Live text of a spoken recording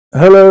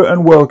Hello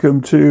and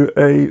welcome to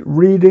a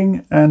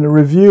reading and a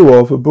review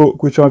of a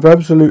book which I've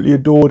absolutely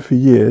adored for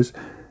years.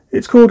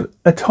 It's called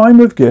A Time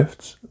of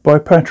Gifts by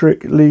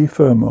Leigh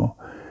Fermor.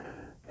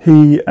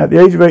 He, at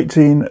the age of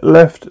 18,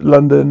 left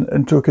London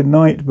and took a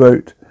night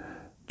boat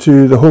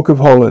to the Hook of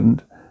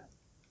Holland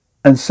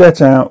and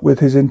set out with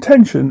his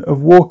intention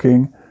of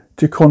walking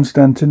to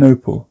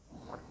Constantinople.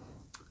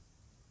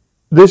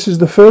 This is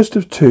the first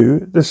of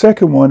two. The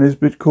second one is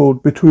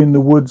called Between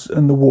the Woods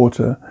and the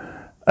Water.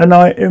 And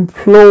I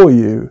implore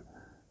you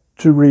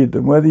to read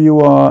them, whether you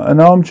are an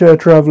armchair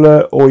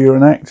traveller or you're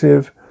an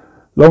active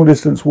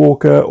long-distance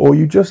walker, or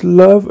you just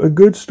love a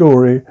good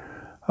story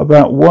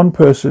about one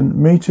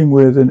person meeting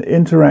with and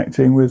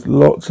interacting with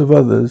lots of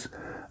others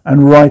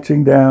and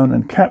writing down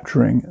and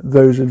capturing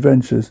those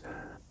adventures.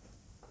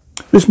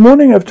 This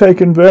morning I've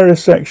taken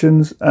various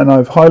sections and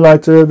I've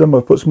highlighted them.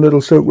 I've put some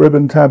little silk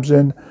ribbon tabs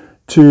in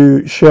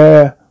to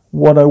share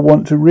what I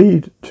want to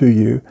read to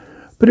you.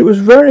 But it was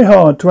very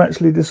hard to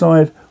actually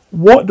decide,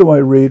 what do I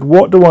read,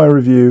 what do I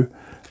review,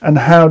 and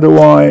how do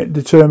I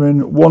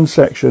determine one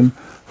section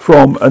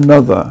from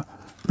another,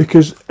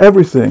 because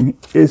everything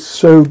is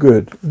so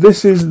good.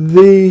 This is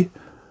the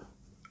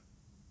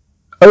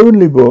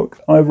only book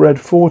I've read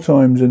 4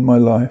 times in my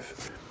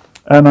life,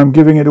 and I'm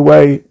giving it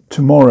away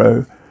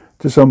tomorrow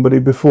to somebody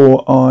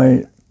before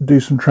I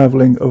do some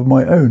travelling of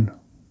my own.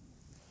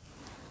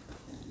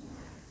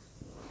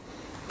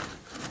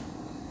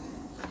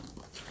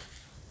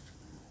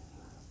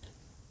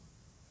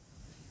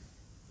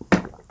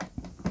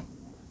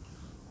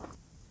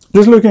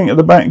 Just looking at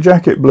the back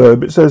jacket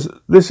blurb, it says,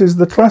 "This is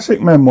the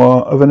classic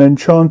memoir of an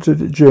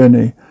enchanted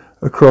journey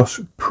across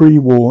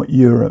pre-war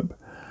Europe."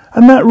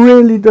 And that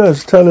really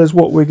does tell us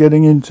what we're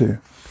getting into.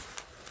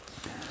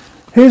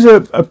 Here's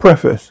a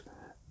preface.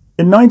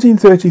 In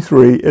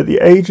 1933, at the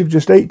age of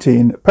just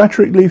 18,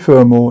 Leigh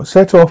Fermor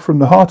set off from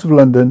the heart of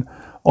London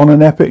on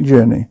an epic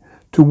journey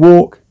to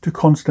walk to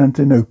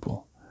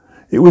Constantinople.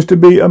 It was to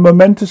be a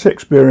momentous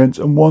experience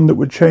and one that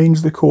would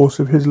change the course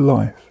of his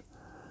life.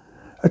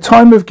 A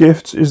Time of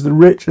Gifts is the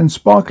rich and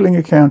sparkling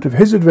account of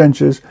his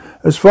adventures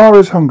as far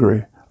as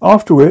Hungary,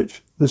 after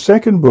which the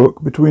second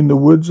book, Between the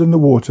Woods and the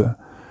Water,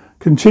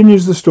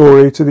 continues the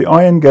story to the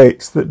iron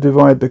gates that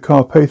divide the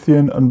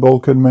Carpathian and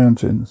Balkan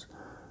mountains.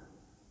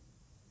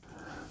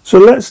 So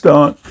let's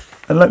start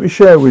and let me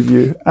share with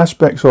you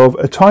aspects of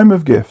A Time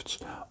of Gifts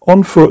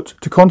on foot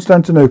to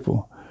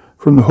Constantinople,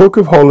 from the Hook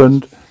of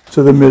Holland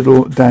to the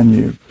Middle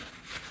Danube.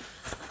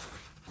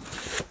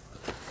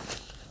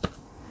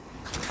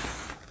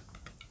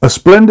 "A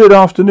splendid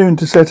afternoon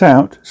to set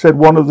out," said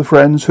one of the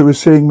friends who was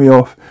seeing me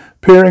off,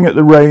 peering at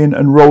the rain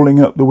and rolling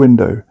up the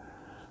window.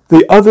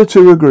 The other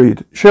two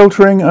agreed.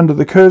 Sheltering under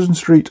the Curzon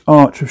Street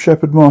arch of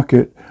Shepherd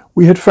Market,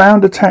 we had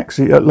found a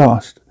taxi at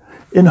last.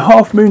 In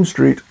Half Moon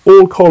Street,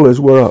 all collars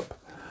were up.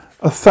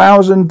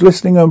 1,000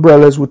 glistening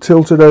umbrellas were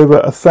tilted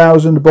over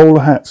 1,000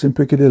 bowler hats in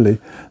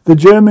Piccadilly. The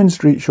German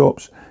street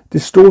shops,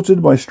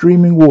 distorted by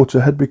streaming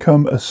water, had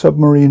become a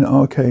submarine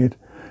arcade.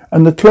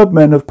 And the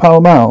clubmen of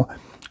Pall Mall,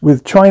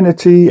 with China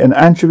tea and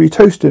anchovy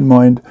toast in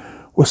mind,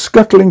 were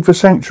scuttling for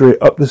sanctuary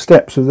up the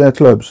steps of their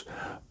clubs.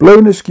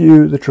 Blown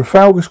askew, the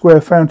Trafalgar Square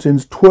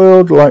fountains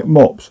twirled like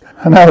mops,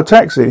 and our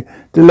taxi,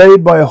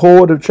 delayed by a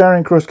horde of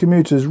Charing Cross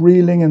commuters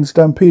reeling and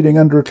stampeding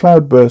under a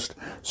cloudburst,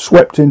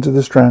 swept into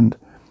the Strand.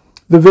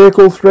 The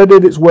vehicle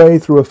threaded its way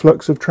through a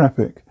flux of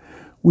traffic.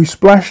 We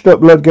splashed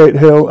up Ludgate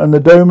Hill, and the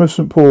dome of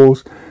St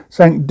Paul's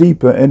sank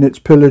deeper in its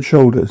pillared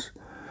shoulders.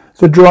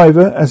 The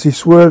driver, as he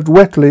swerved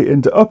wetly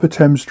into Upper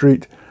Thames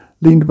Street,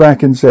 leaned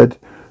back and said,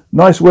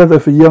 "Nice weather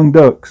for young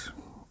ducks."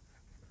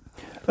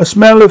 A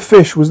smell of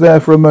fish was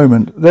there for a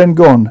moment, then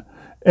gone.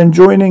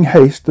 Enjoining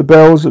haste, the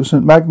bells of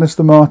St Magnus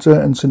the Martyr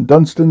and St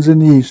Dunstan's in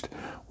the east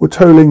were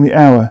tolling the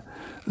hour.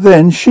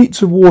 Then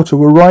sheets of water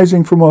were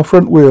rising from our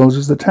front wheels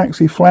as the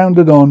taxi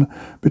floundered on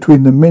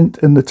between the Mint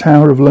and the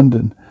Tower of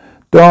London.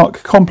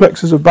 Dark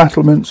complexes of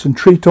battlements and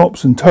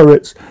treetops and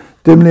turrets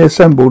dimly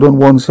assembled on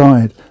one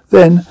side.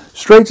 Then,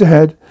 straight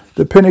ahead,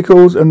 the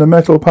pinnacles and the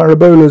metal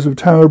parabolas of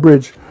Tower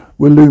Bridge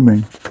were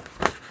looming.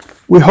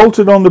 We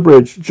halted on the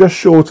bridge just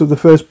short of the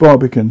first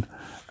Barbican,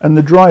 and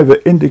the driver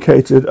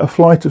indicated a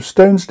flight of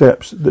stone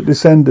steps that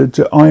descended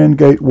to Iron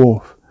Gate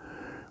Wharf.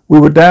 We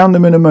were down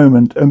them in a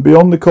moment, and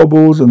beyond the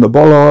cobbles and the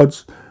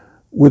bollards,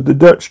 with the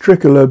Dutch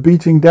tricolour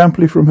beating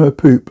damply from her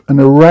poop and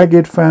a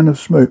ragged fan of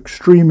smoke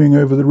streaming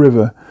over the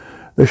river,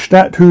 the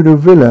Stadthuder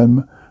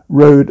Willem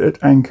rode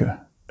at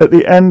anchor. At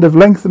the end of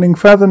lengthening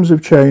fathoms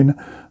of chain,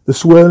 the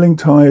swirling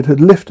tide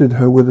had lifted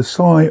her with a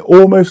sigh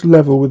almost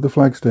level with the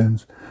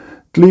flagstones.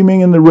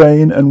 Gleaming in the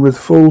rain and with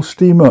full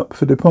steam up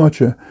for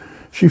departure,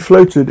 she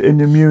floated in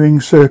the mewing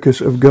circus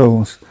of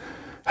gulls.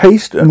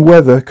 Haste and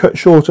weather cut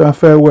short our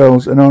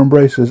farewells and our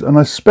embraces, and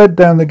I sped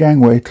down the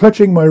gangway,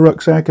 clutching my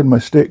rucksack and my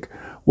stick,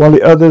 while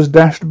the others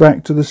dashed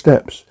back to the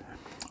steps.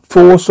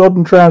 4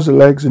 sodden trouser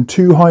legs and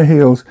 2 high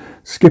heels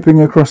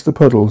skipping across the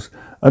puddles,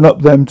 and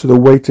up them to the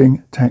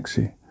waiting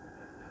taxi.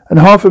 And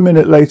half a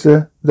minute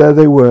later, there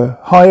they were,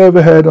 high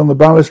overhead on the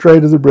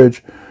balustrade of the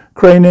bridge,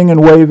 craning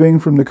and waving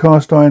from the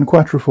cast-iron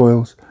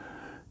quatrefoils.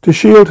 To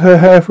shield her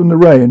hair from the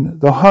rain,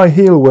 the high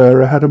heel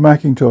wearer had a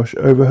mackintosh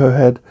over her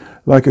head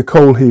like a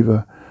coal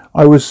heaver.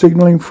 I was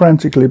signalling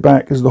frantically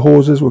back as the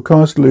hawsers were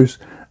cast loose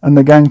and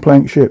the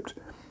gangplank shipped.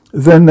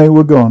 Then they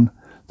were gone.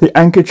 The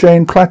anchor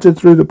chain clattered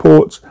through the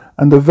ports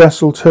and the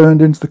vessel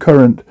turned into the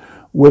current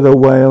with a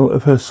wail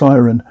of her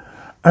siren.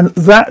 And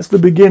that's the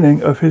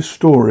beginning of his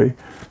story,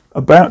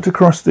 about to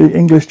cross the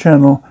English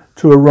Channel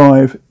to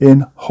arrive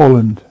in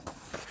Holland.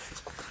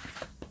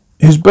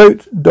 His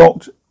boat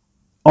docked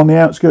on the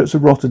outskirts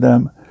of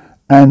Rotterdam,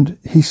 and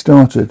he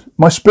started.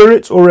 My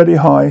spirits, already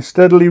high,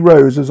 steadily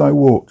rose as I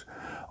walked.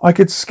 I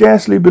could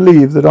scarcely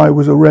believe that I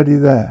was already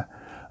there.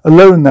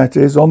 Alone, that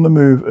is, on the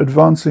move,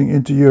 advancing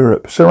into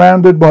Europe,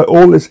 surrounded by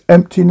all this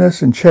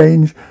emptiness and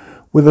change,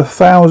 with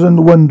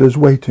 1,000 wonders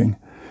waiting.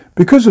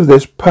 Because of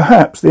this,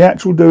 perhaps the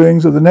actual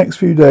doings of the next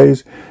few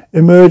days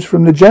emerged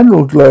from the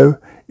general glow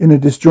in a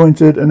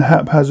disjointed and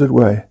haphazard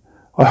way.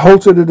 I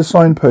halted at a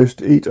signpost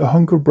to eat a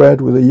hunk of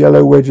bread with a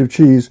yellow wedge of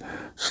cheese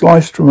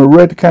sliced from a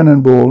red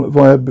cannonball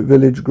via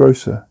village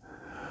grocer.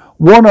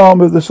 One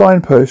arm of the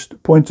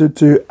signpost pointed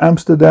to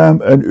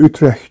Amsterdam and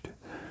Utrecht,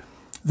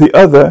 the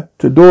other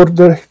to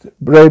Dordrecht,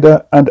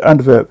 Breda and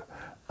Antwerp,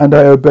 and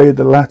I obeyed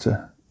the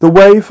latter. The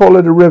way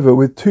followed a river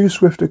with too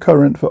swift a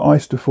current for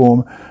ice to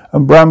form,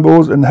 and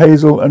brambles and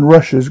hazel and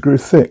rushes grew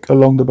thick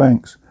along the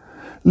banks.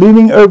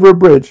 Leaning over a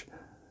bridge,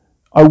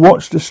 I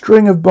watched a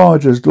string of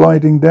barges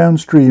gliding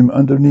downstream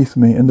underneath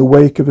me in the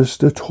wake of a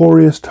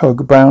stertorous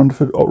tug bound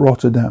for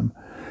Rotterdam,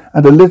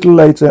 and a little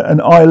later an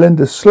island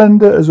as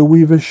slender as a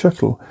weaver's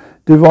shuttle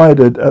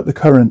divided at the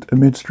current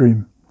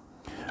amidstream.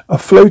 A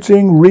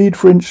floating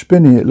reed-fringed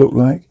spinney it looked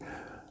like.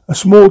 A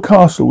small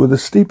castle with a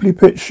steeply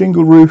pitched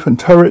shingle roof and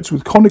turrets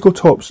with conical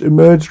tops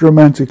emerged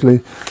romantically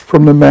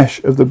from the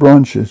mesh of the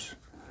branches.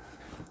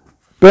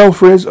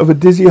 Belfries of a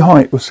dizzy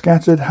height were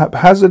scattered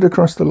haphazard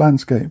across the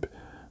landscape.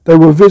 They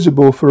were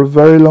visible for a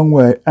very long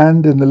way,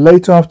 and in the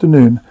late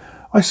afternoon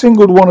I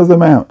singled one of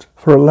them out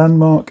for a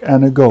landmark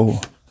and a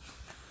goal.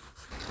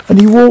 And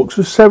he walks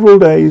for several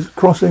days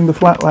crossing the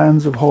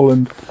flatlands of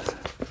Holland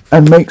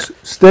and makes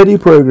steady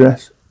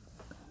progress.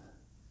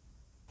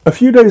 A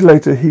few days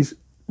later he's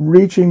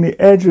reaching the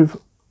edge of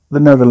the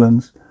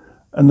Netherlands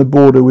and the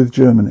border with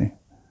Germany.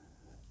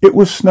 It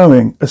was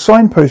snowing. A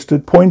signpost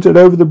had pointed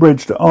over the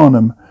bridge to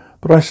Arnhem,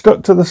 but I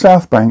stuck to the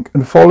south bank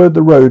and followed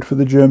the road for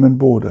the German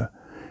border.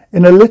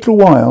 In a little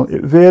while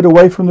it veered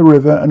away from the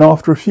river, and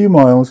after a few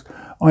miles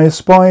I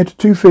espied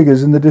two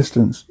figures in the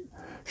distance.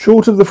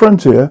 Short of the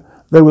frontier,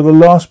 they were the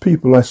last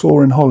people I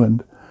saw in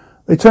Holland.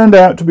 They turned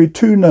out to be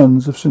two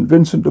nuns of St.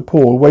 Vincent de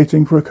Paul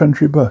waiting for a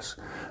country bus.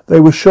 They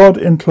were shod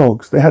in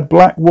clogs. They had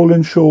black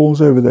woolen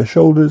shawls over their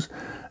shoulders,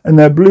 and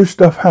their blue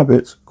stuff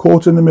habits,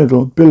 caught in the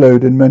middle,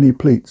 billowed in many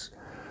pleats.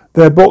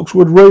 Their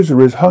boxwood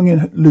rosaries hung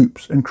in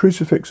loops, and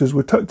crucifixes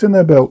were tucked in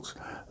their belts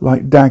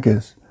like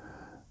daggers.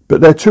 But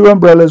their two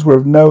umbrellas were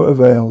of no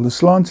avail. The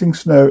slanting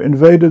snow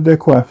invaded their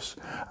coifs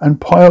and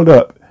piled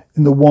up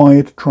in the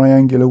wide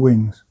triangular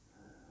wings.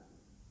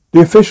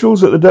 The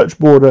officials at the Dutch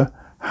border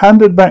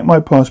handed back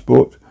my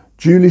passport,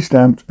 duly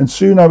stamped, and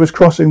soon I was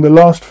crossing the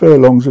last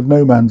furlongs of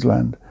no man's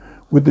land,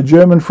 with the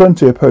German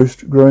frontier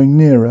post growing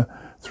nearer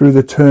through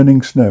the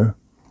turning snow.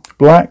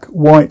 Black,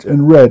 white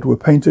and red were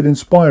painted in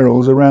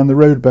spirals around the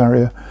road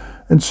barrier,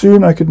 and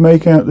soon I could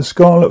make out the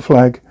scarlet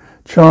flag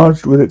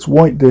charged with its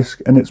white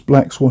disc and its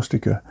black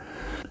swastika.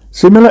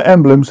 Similar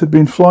emblems had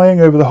been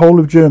flying over the whole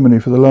of Germany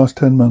for the last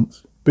 10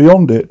 months.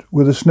 Beyond it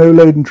were the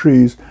snow-laden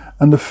trees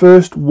and the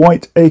first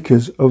white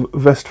acres of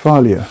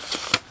Westphalia.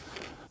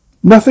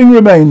 Nothing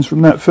remains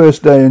from that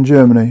first day in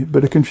Germany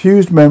but a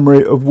confused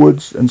memory of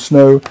woods and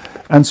snow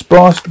and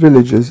sparse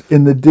villages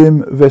in the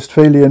dim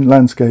Westphalian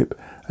landscape,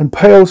 and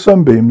pale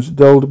sunbeams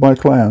dulled by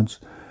clouds.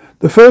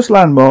 The first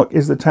landmark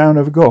is the town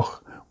of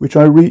Goch, which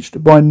I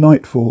reached by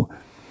nightfall,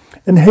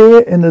 and here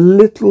in a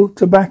little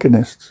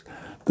tobacconist's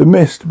the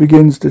mist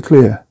begins to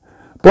clear.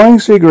 Buying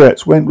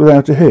cigarettes went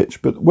without a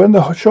hitch, but when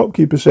the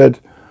shopkeeper said,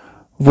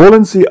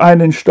 "Wollen Sie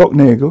einen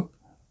Stocknagel?"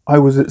 I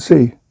was at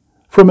sea.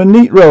 From a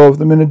neat row of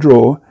them in a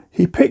drawer,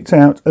 he picked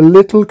out a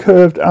little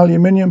curved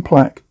aluminium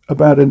plaque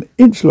about an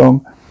inch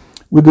long,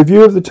 with the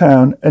view of the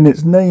town and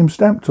its name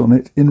stamped on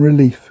it in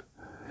relief.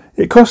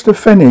 "It cost a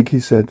pfennig," he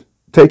said.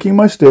 Taking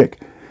my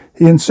stick,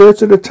 he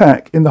inserted a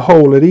tack in the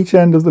hole at each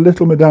end of the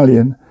little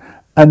medallion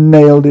and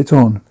nailed it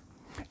on.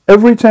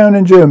 Every town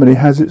in Germany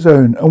has its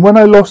own, and when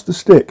I lost the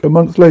stick a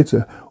month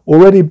later,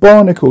 already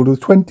barnacled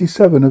with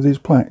 27 of these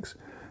plaques,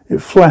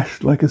 it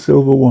flashed like a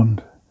silver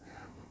wand.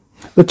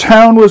 The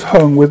town was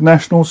hung with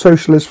National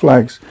Socialist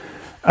flags,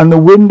 and the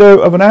window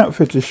of an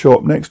outfitter's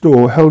shop next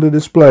door held a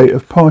display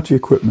of party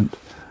equipment.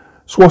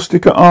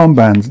 Swastika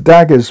armbands,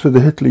 daggers for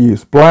the Hitler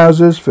Youth,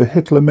 blouses for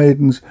Hitler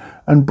maidens,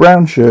 and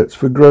brown shirts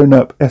for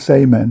grown-up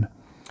SA men.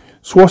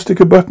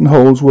 Swastika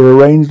buttonholes were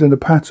arranged in a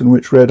pattern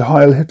which read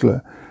Heil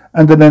Hitler,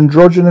 and an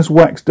androgynous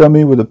wax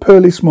dummy with a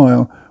pearly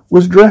smile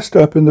was dressed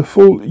up in the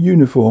full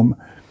uniform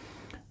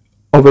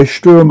of a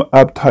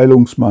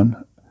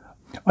Sturmabteilungsmann.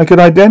 I could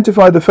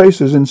identify the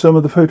faces in some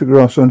of the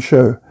photographs on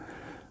show.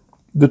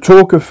 The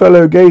talk of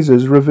fellow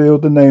gazers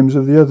revealed the names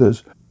of the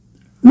others.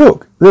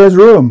 "Look, there's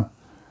Rome,"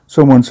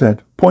 someone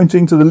said,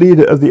 pointing to the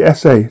leader of the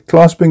SA,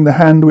 clasping the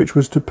hand which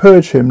was to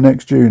purge him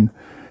next June,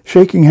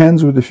 shaking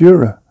hands with the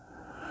Führer.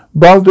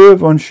 Baldur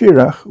von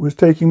Schirach was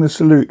taking the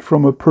salute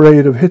from a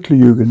parade of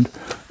Hitlerjugend.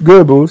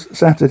 Goebbels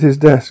sat at his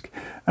desk,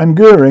 and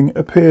Goering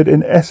appeared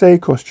in SA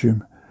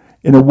costume,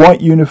 in a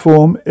white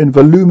uniform, in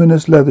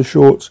voluminous leather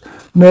shorts,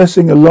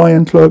 nursing a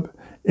lion club,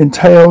 in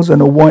tails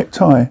and a white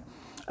tie,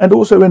 and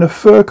also in a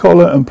fur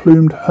collar and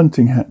plumed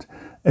hunting hat,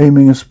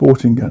 aiming a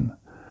sporting gun.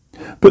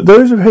 But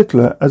those of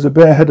Hitler as a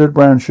bare-headed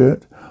brown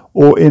shirt,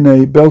 or in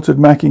a belted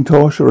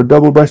Macintosh or a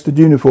double-breasted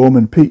uniform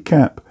and peaked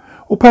cap,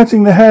 or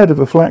patting the head of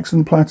a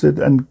flaxen-plaited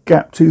and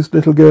gap-toothed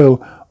little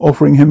girl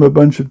offering him a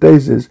bunch of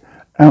daisies,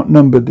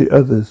 outnumbered the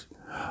others.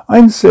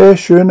 "Ein sehr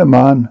schöner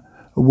Mann,"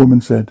 a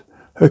woman said.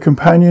 Her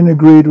companion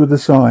agreed with a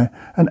sigh,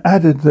 and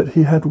added that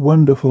he had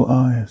wonderful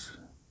eyes.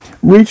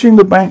 Reaching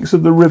the banks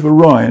of the River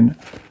Rhine,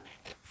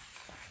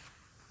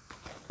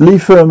 Leigh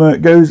Fermor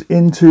goes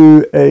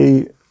into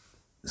a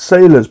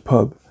sailor's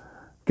pub,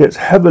 gets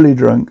heavily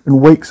drunk, and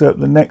wakes up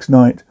the next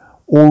night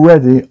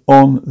already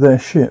on their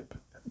ship.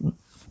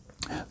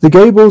 The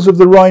gables of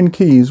the Rhine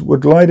quays were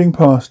gliding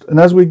past, and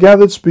as we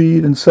gathered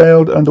speed and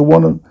sailed under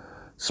one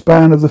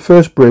span of the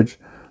first bridge,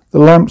 the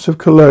lamps of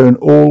Cologne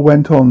all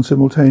went on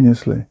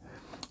simultaneously.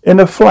 In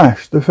a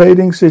flash, the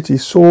fading city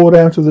soared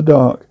out of the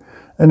dark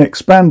and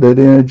expanded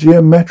in a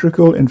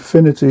geometrical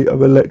infinity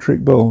of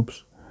electric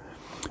bulbs.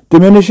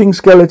 Diminishing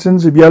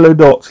skeletons of yellow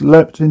dots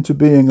leapt into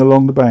being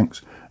along the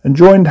banks and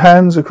joined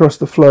hands across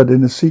the flood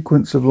in a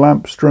sequence of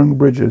lamp-strung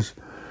bridges.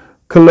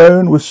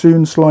 Cologne was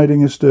soon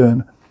sliding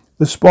astern.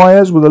 The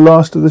spires were the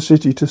last of the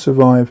city to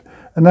survive,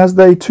 and as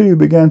they too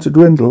began to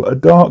dwindle, a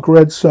dark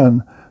red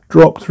sun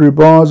dropped through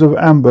bars of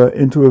amber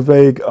into a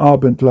vague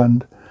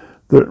Abendland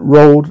that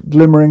rolled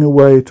glimmering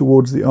away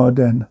towards the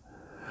Ardennes.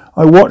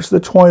 I watched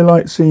the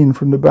twilight scene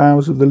from the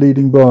bows of the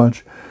leading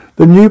barge.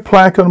 The new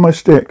plaque on my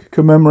stick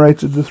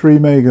commemorated the three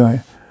Magi.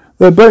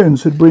 Their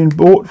bones had been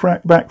brought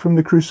back from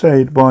the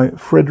crusade by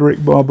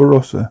Frederick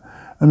Barbarossa,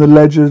 and the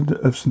legend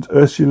of St.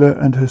 Ursula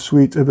and her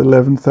suite of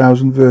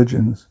 11,000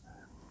 virgins.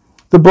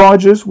 The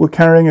barges were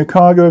carrying a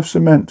cargo of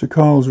cement to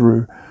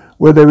Karlsruhe,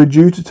 where they were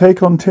due to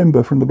take on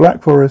timber from the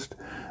Black Forest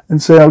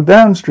and sail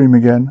downstream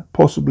again,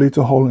 possibly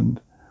to Holland.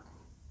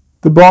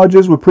 The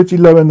barges were pretty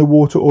low in the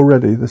water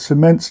already. The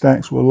cement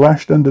stacks were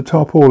lashed under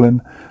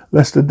tarpaulin,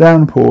 lest a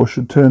downpour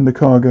should turn the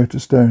cargo to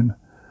stone.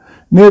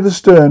 Near the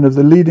stern of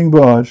the leading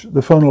barge,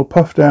 the funnel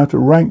puffed out a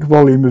rank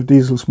volume of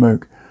diesel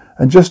smoke,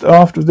 and just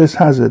aft of this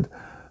hazard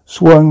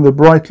swung the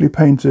brightly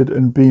painted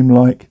and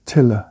beam-like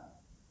tiller.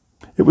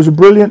 It was a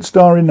brilliant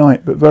starry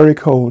night, but very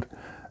cold,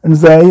 and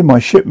they, my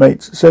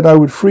shipmates, said I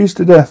would freeze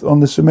to death on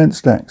the cement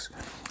stacks.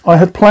 I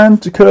had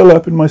planned to curl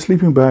up in my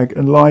sleeping bag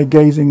and lie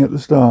gazing at the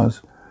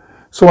stars.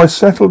 So I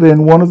settled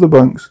in one of the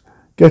bunks,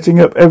 getting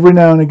up every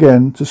now and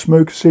again to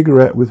smoke a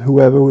cigarette with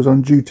whoever was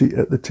on duty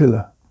at the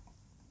tiller.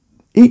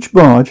 Each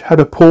barge had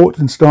a port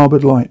and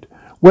starboard light.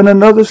 When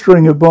another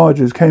string of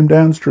barges came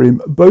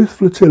downstream, both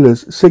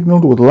flotillas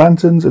signalled with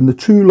lanterns, and the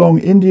two long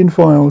Indian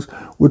files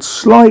would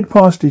slide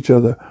past each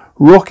other,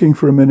 rocking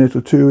for a minute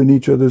or two in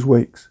each other's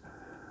wakes.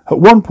 At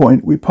one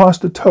point we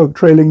passed a tug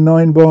trailing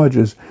 9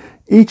 barges,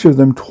 each of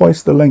them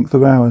twice the length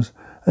of ours,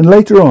 and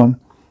later on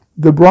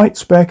the bright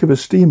speck of a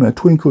steamer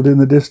twinkled in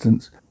the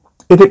distance.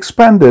 It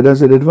expanded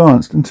as it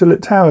advanced until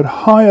it towered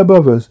high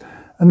above us,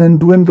 and then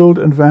dwindled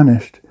and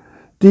vanished.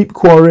 Deep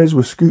quarries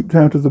were scooped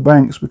out of the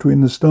banks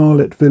between the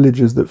starlit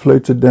villages that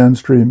floated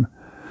downstream.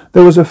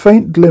 There was a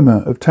faint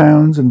glimmer of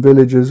towns and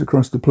villages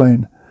across the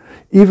plain.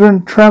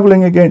 Even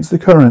travelling against the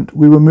current,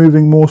 we were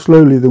moving more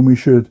slowly than we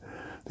should.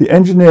 The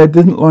engineer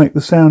didn't like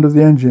the sound of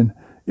the engine.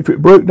 If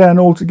it broke down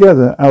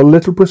altogether, our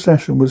little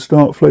procession would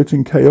start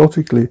floating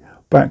chaotically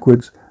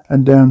backwards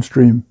and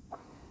downstream.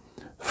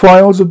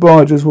 Files of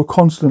barges were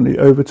constantly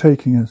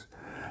overtaking us.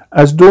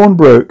 As dawn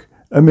broke,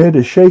 amid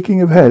a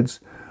shaking of heads,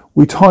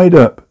 we tied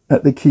up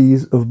at the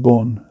quays of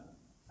Bonn.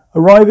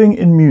 Arriving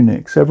in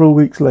Munich several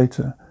weeks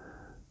later,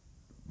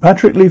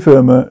 Patrick Leigh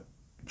Fermor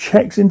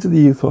checks into the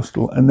youth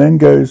hostel and then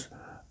goes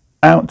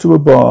out to a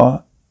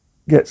bar,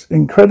 gets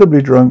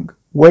incredibly drunk,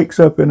 wakes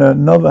up in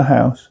another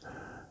house,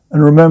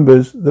 and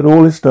remembers that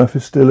all his stuff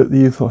is still at the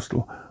youth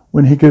hostel.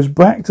 When he goes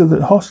back to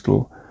the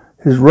hostel,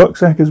 his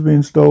rucksack has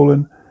been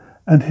stolen,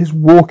 and his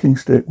walking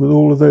stick with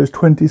all of those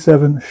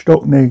 27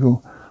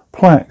 Stocknagel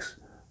plaques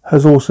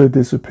has also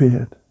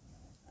disappeared.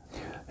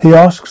 He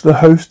asks the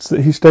hosts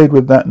that he stayed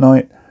with that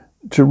night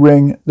to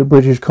ring the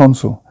British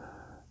consul.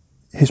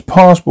 His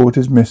passport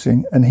is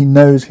missing, and he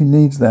knows he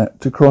needs that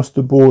to cross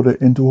the border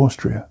into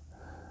Austria.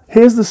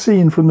 Here's the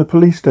scene from the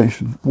police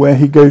station where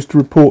he goes to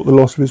report the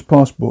loss of his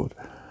passport.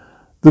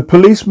 The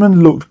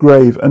policeman looked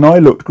grave, and I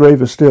looked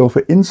graver still,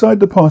 for inside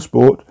the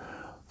passport,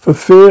 for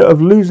fear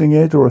of losing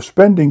it or of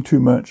spending too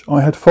much,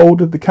 I had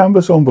folded the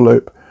canvas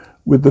envelope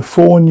with the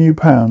 4 new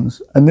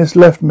pounds, and this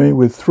left me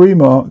with 3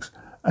 marks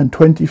and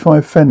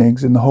 25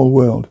 pfennigs in the whole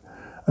world.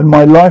 and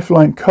my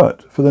lifeline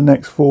cut for the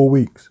next 4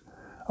 weeks.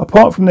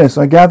 Apart from this,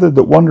 I gathered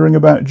that wandering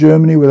about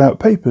Germany without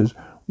papers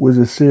was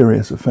a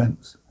serious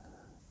offence.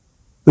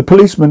 The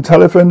policeman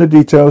telephoned the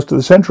details to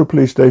the central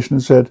police station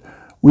and said,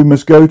 "We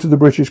must go to the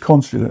British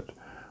consulate."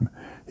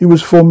 He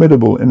was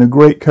formidable in a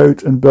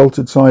greatcoat and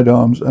belted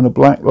sidearms and a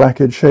black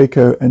lacquered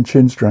shako and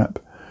chin strap.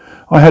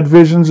 I had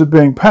visions of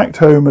being packed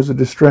home as a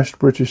distressed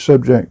British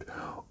subject,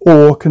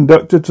 or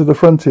conducted to the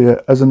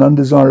frontier as an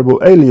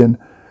undesirable alien,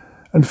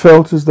 and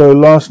felt as though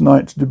last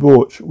night's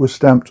debauch was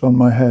stamped on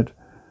my head.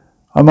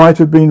 I might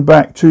have been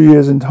back 2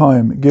 years in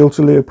time,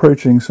 guiltily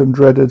approaching some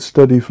dreaded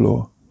study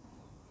floor.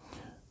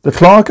 The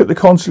clerk at the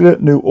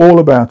consulate knew all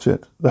about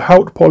it. The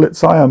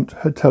Hauptpolizeiamt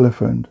had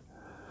telephoned.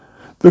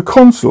 The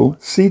consul,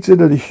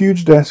 seated at a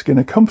huge desk in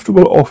a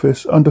comfortable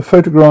office under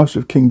photographs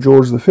of King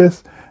George V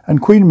and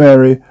Queen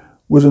Mary,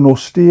 was an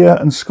austere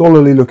and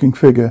scholarly-looking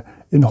figure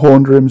in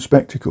horn-rimmed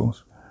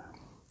spectacles.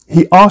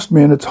 He asked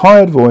me in a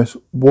tired voice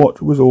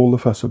what was all the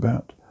fuss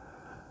about.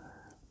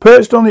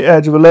 Perched on the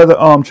edge of a leather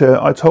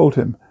armchair, I told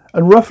him,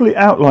 and roughly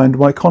outlined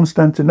my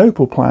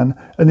Constantinople plan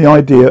and the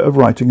idea of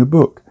writing a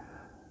book.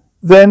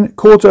 Then,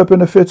 caught up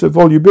in a fit of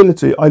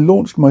volubility, I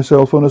launched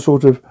myself on a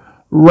sort of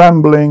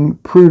rambling,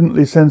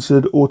 prudently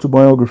censored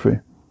autobiography.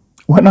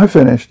 When I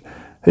finished,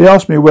 he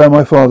asked me where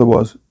my father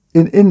was.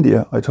 "In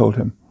India," I told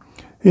him.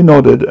 He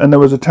nodded, and there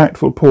was a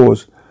tactful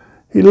pause.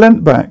 He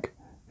leant back,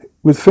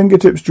 with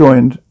fingertips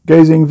joined,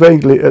 gazing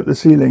vaguely at the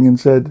ceiling, and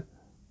said,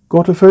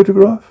 "Got a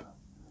photograph?"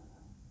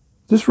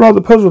 This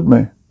rather puzzled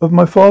me. Of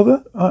my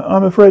father?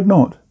 I'm afraid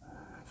not.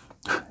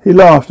 He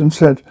laughed and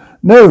said,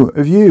 "No,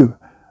 of you,"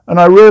 and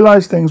I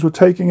realised things were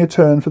taking a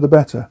turn for the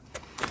better.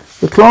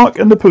 The clerk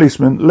and the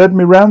policeman led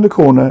me round the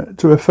corner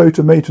to a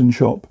photomaton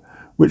shop,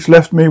 which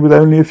left me with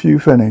only a few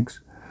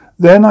pfennigs.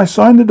 Then I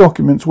signed the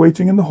documents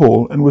waiting in the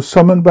hall and was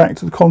summoned back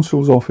to the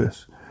consul's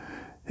office.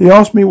 He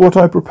asked me what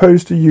I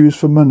proposed to use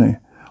for money.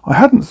 I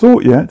hadn't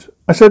thought yet.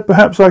 I said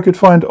perhaps I could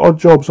find odd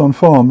jobs on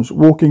farms,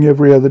 walking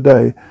every other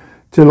day,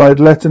 till I'd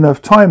let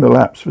enough time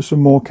elapse for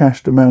some more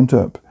cash to mount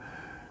up.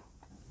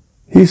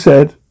 He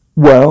said,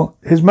 "Well,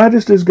 His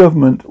Majesty's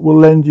government will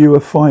lend you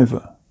a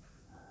 £5.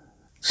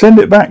 Send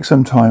it back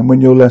sometime when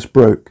you're less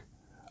broke."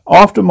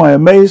 After my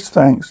amazed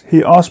thanks,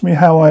 he asked me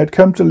how I had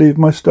come to leave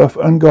my stuff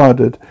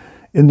unguarded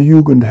in the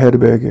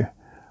Jugendherberge.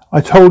 I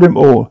told him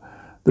all.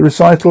 The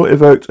recital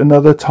evoked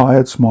another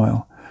tired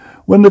smile.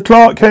 When the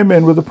clerk came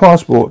in with the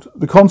passport,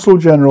 the consul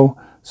general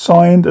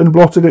signed and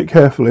blotted it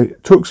carefully,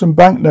 took some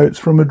banknotes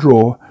from a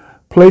drawer,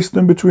 placed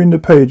them between the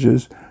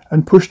pages,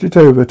 and pushed it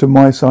over to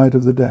my side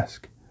of the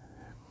desk.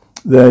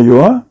 "There you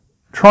are.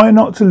 Try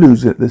not to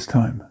lose it this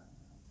time."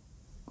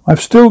 I've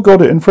still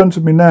got it in front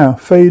of me now,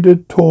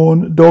 faded,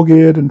 torn,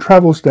 dog-eared and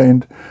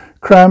travel-stained,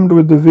 crammed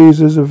with the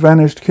visas of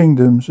vanished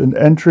kingdoms and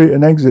entry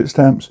and exit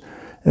stamps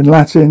in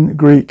Latin,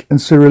 Greek and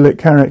Cyrillic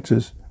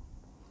characters.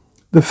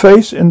 The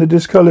face in the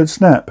discoloured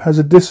snap has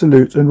a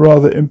dissolute and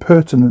rather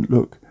impertinent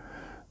look.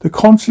 The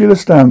consular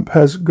stamp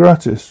has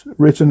gratis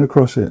written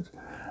across it,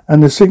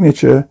 and the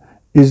signature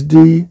is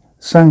D.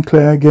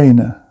 Saint-Clair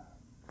Gaynor.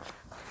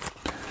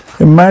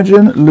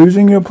 Imagine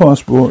losing your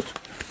passport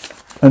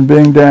and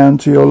being down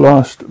to your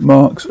last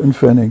marks and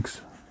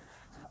pfennigs,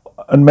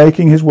 and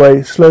making his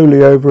way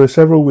slowly over a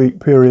several-week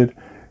period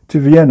to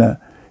Vienna.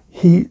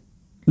 He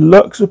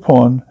looks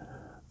upon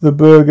the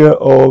burgher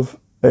of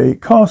a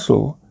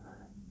castle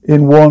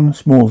in one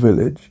small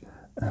village,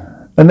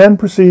 and then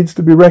proceeds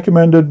to be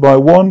recommended by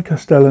one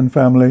Castellan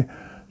family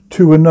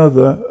to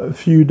another a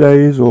few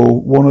days or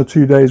 1 or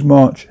 2 days'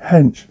 march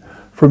hence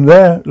from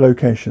their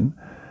location,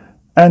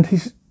 and he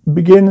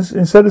begins,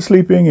 instead of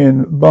sleeping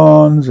in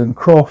barns and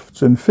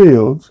crofts and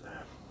fields,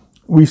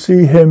 we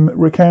see him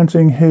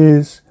recounting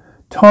his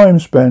time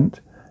spent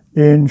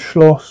in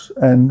schloss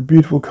and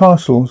beautiful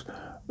castles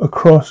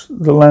across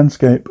the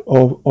landscape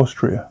of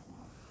Austria.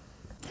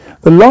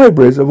 The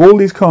libraries of all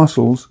these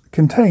castles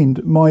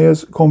contained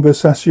Meyer's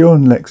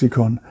Conversation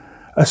lexicon.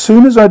 As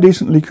soon as I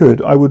decently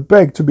could, I would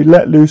beg to be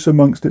let loose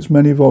amongst its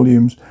many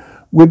volumes,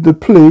 with the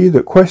plea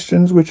that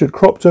questions which had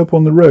cropped up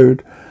on the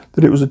road,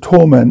 that it was a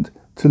torment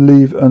to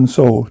leave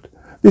unsolved.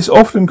 This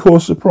often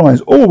caused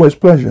surprise, always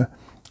pleasure.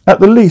 At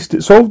the least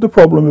it solved the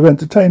problem of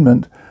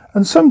entertainment,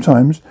 and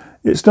sometimes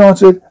it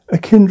started a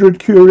kindred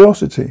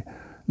curiosity,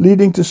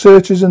 leading to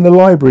searches in the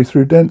library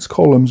through dense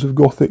columns of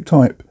Gothic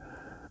type.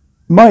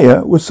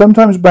 Meyer was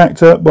sometimes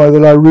backed up by the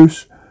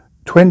Larousse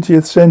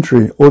 20th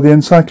Century or the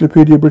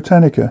Encyclopaedia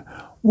Britannica,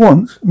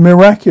 once,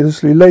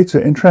 miraculously later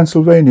in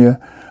Transylvania,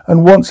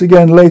 and once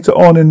again later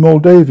on in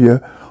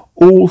Moldavia.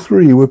 All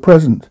three were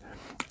present.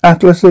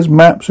 Atlases,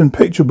 maps and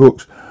picture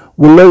books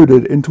were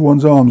loaded into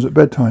one's arms at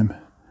bedtime.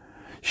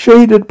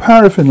 Shaded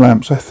paraffin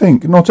lamps, I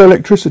think, not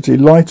electricity,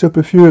 light up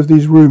a few of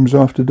these rooms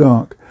after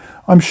dark.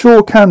 I'm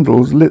sure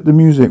candles lit the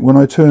music when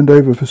I turned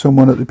over for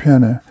someone at the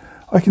piano.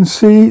 I can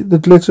see the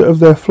glitter of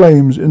their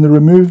flames in the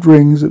removed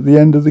rings at the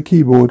end of the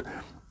keyboard,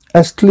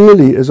 as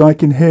clearly as I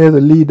can hear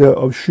the Lieder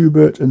of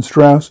Schubert and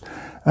Strauss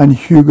and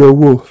Hugo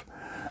Wolf,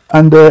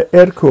 and der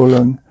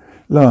Erkolung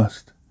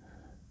last.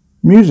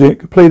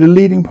 Music played a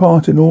leading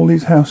part in all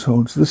these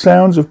households. The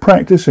sounds of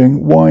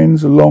practising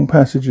whines along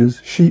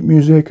passages, sheet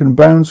music and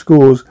bound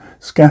scores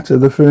scatter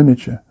the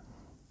furniture.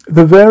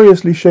 The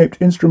variously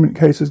shaped instrument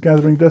cases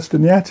gathering dust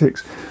in the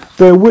attics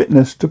bear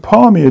witness to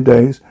palmier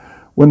days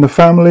when the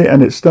family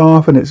and its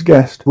staff and its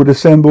guests would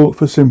assemble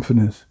for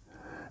symphonies.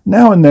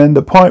 Now and then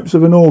the pipes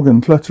of an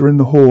organ clutter in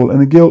the hall,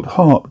 and a gilt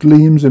harp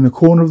gleams in a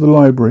corner of the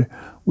library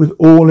with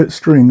all its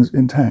strings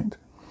intact.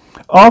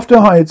 After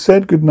I had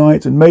said good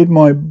night and made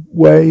my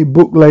way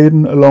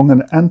book-laden along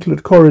an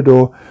antlered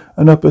corridor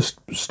and up a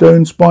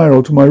stone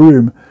spiral to my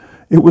room,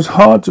 it was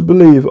hard to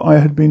believe I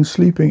had been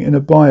sleeping in a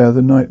byre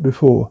the night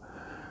before.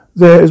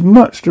 There is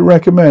much to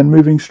recommend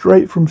moving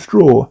straight from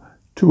straw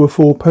to a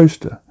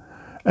four-poster,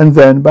 and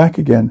then back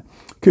again,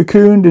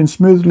 cocooned in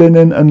smooth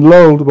linen and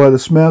lulled by the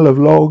smell of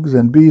logs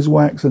and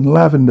beeswax and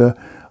lavender.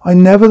 I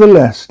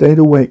nevertheless stayed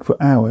awake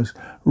for hours,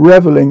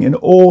 revelling in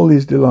all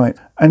these delights,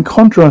 and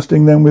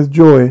contrasting them with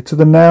joy to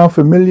the now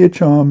familiar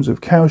charms of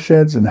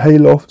cowsheds and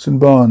haylofts and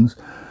barns.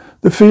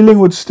 The feeling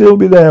would still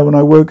be there when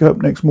I woke up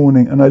next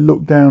morning and I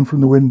looked down from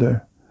the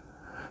window.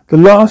 The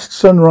last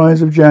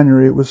sunrise of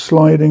January was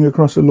sliding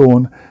across a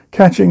lawn,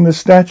 catching the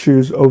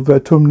statues of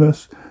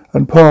Vertumnus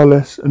and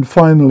Parles and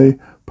finally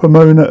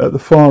Pomona at the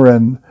far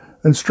end,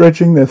 and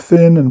stretching their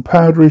thin and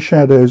powdery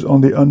shadows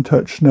on the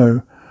untouched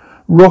snow.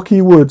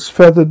 Rocky woods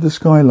feathered the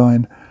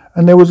skyline,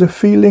 and there was a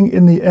feeling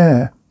in the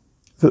air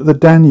that the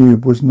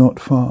Danube was not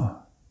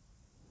far.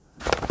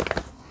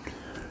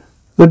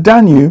 The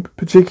Danube,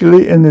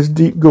 particularly in this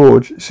deep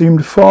gorge,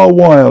 seemed far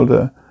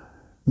wilder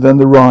than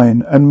the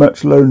Rhine and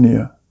much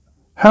lonelier.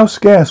 How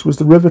scarce was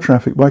the river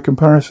traffic by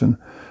comparison.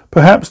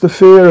 Perhaps the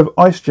fear of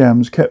ice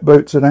jams kept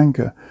boats at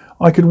anchor.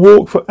 I could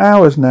walk for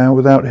hours now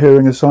without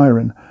hearing a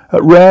siren.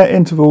 At rare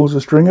intervals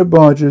a string of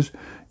barges,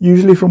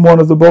 usually from one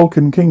of the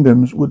Balkan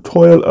kingdoms, would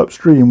toil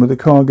upstream with a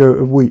cargo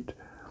of wheat.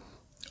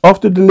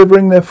 After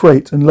delivering their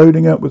freight and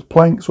loading up with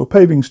planks or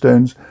paving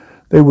stones,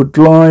 they would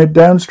glide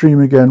downstream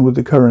again with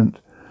the current.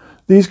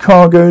 These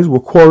cargoes were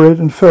quarried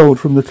and felled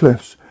from the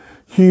cliffs.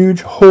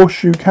 Huge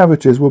horseshoe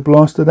cavities were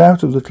blasted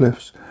out of the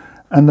cliffs,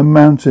 and the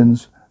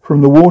mountains,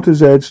 from the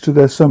water's edge to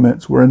their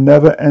summits, were a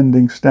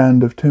never-ending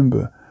stand of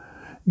timber.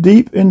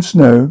 Deep in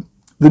snow,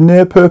 the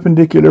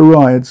near-perpendicular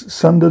rides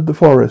sundered the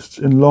forests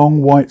in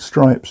long white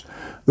stripes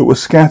that were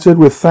scattered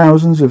with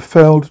thousands of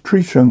felled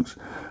tree trunks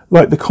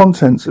like the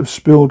contents of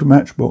spilled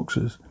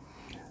matchboxes.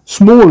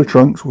 Smaller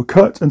trunks were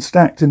cut and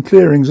stacked in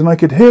clearings, and I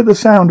could hear the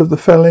sound of the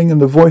felling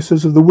and the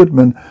voices of the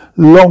woodmen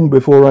long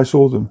before I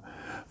saw them.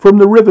 From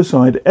the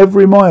riverside,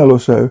 every mile or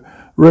so,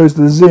 rose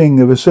the zing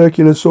of a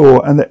circular saw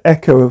and the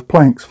echo of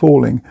planks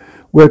falling,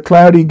 where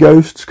cloudy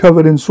ghosts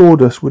covered in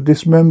sawdust were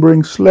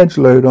dismembering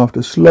sledge-load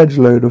after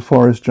sledge-load of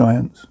forest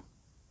giants.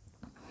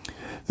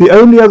 The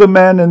only other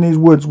men in these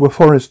woods were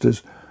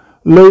foresters,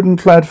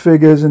 loden-clad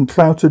figures in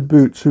clouted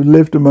boots who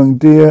lived among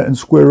deer and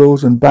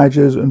squirrels and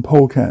badgers and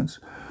polecats.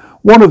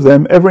 One of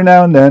them, every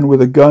now and then,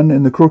 with a gun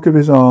in the crook of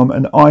his arm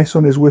and ice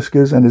on his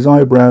whiskers and his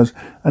eyebrows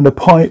and a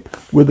pipe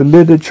with a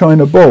lidded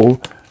china bowl,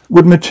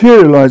 would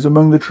materialize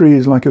among the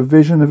trees like a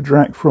vision of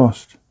Drac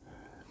Frost.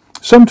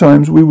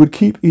 Sometimes we would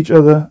keep each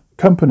other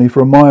company for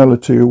a mile or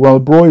two while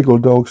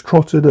Bruegel dogs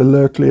trotted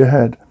alertly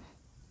ahead.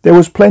 There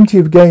was plenty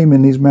of game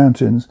in these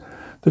mountains.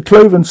 The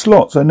cloven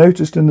slots I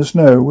noticed in the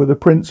snow were the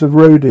prints of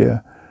roe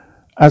deer,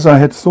 as I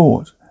had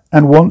thought,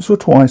 and once or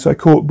twice I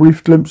caught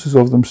brief glimpses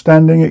of them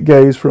standing at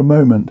gaze for a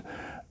moment,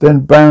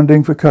 then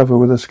bounding for cover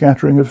with a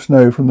scattering of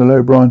snow from the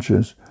low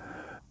branches.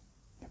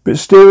 But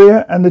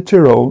Styria and the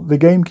Tyrol, the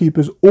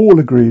gamekeepers all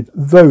agreed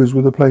those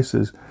were the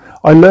places.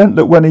 I learnt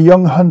that when a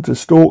young hunter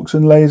stalks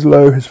and lays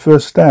low his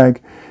first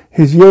stag,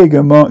 his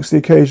Jäger marks the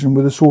occasion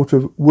with a sort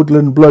of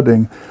woodland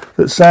blooding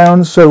that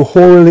sounds so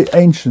hoarily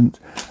ancient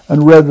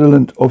and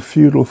redolent of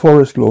feudal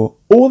forest law,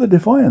 or the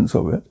defiance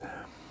of it,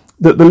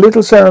 that the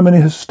little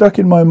ceremony has stuck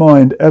in my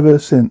mind ever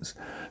since.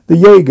 The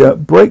Jäger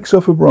breaks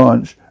off a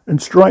branch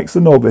and strikes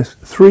the novice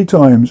 3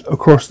 times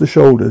across the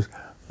shoulders,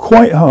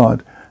 quite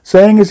hard,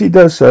 saying as he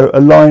does so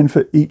a line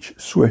for each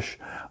swish.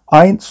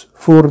 Eins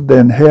für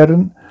den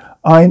Herrn,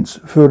 eins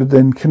für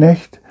den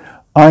Knecht,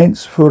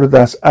 eins für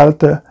das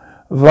alte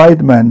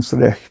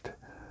Weidmannsrecht.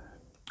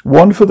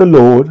 1 for the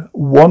lord,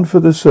 1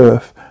 for the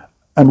serf,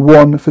 and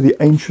 1 for the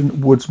ancient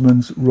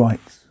woodsman's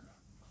rights.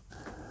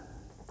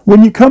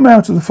 When you come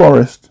out of the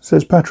forest,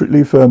 says Patrick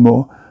Leigh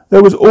Fermor,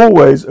 there was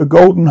always a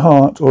golden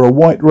heart or a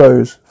white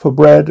rose for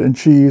bread and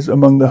cheese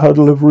among the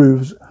huddle of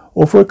roofs,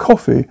 or for a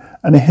coffee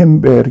and a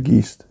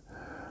himbeergeest.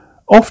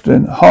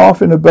 Often,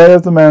 half in a bay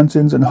of the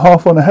mountains and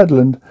half on a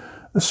headland,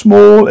 a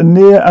small and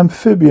near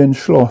amphibian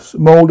schloss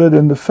moulded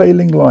in the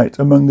failing light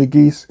among the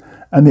geese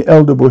and the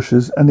elder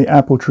bushes and the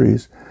apple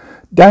trees.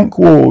 Dank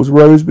walls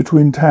rose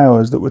between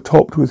towers that were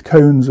topped with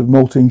cones of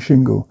molting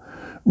shingle.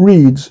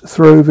 Reeds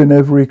throve in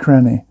every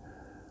cranny.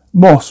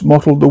 Moss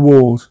mottled the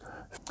walls.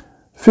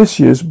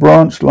 Fissures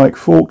branched like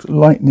forked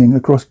lightning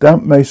across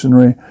damp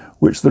masonry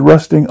which the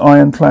rusting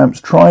iron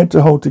clamps tried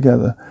to hold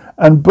together,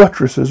 and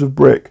buttresses of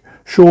brick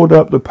shored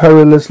up the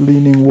perilous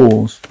leaning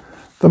walls.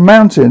 The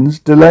mountains,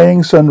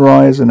 delaying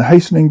sunrise and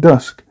hastening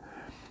dusk,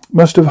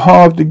 must have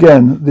halved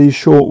again these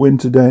short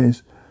winter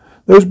days.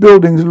 Those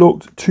buildings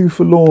looked too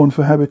forlorn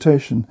for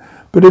habitation,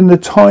 but in the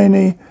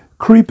tiny,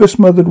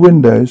 creeper-smothered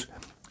windows,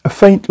 a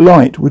faint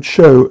light would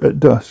show at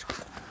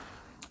dusk.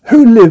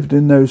 Who lived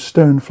in those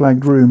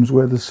stone-flagged rooms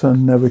where the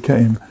sun never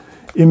came,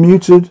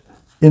 immuted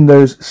in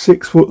those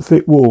 6-foot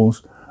thick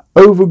walls,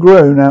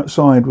 overgrown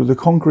outside with the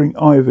conquering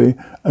ivy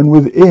and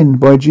within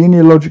by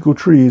genealogical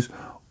trees,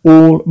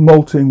 all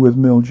molting with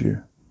mildew?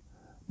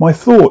 My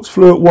thoughts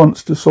flew at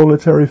once to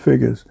solitary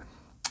figures,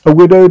 a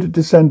widowed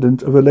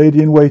descendant of a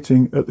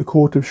lady-in-waiting at the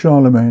court of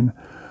Charlemagne,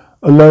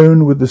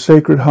 alone with the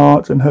Sacred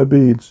Heart and her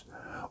beads,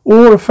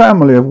 or a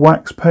family of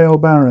wax-pale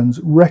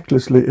barons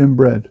recklessly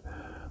inbred,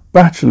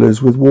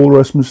 bachelors with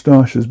walrus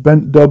moustaches,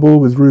 bent double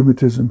with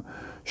rheumatism,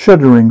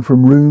 shuddering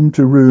from room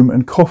to room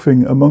and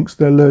coughing amongst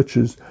their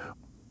lurchers,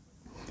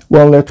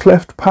 while their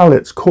cleft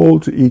palates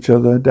called to each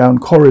other down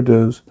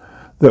corridors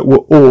that were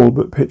all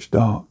but pitch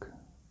dark.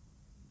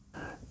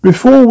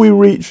 Before we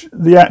reach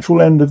the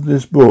actual end of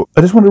this book,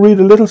 I just want to read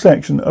a little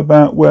section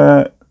about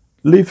where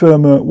Leigh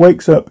Fermor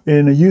wakes up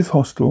in a youth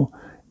hostel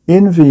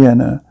in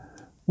Vienna,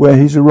 where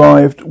he's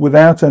arrived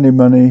without any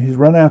money, he's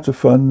run out of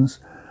funds,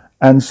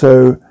 and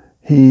so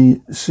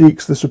he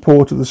seeks the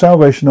support of the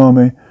Salvation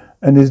Army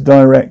and is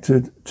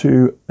directed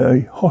to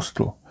a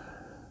hostel.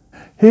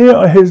 Here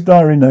are his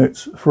diary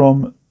notes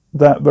from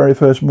that very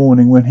first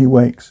morning when he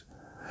wakes.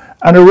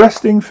 An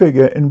arresting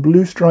figure in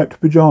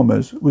blue-striped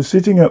pyjamas was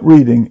sitting up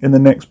reading in the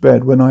next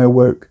bed when I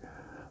awoke.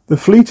 The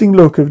fleeting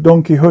look of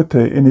Don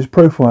Quixote in his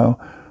profile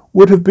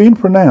would have been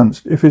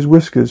pronounced if his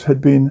whiskers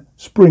had been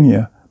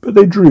springier, but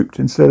they drooped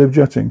instead of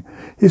jutting.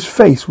 His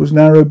face was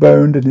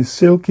narrow-boned, and his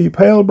silky,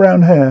 pale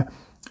brown hair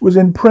was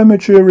in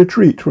premature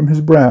retreat from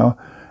his brow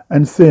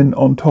and thin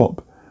on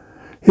top.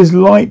 His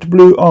light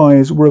blue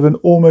eyes were of an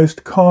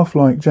almost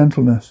calf-like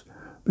gentleness.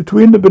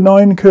 Between the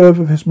benign curve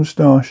of his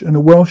moustache and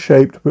a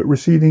well-shaped but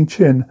receding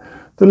chin,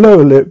 the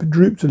lower lip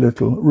drooped a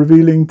little,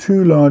 revealing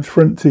 2 large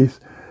front teeth,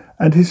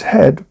 and his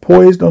head,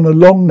 poised on a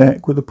long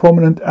neck with a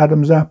prominent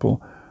Adam's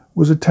apple,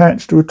 was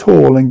attached to a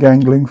tall and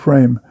gangling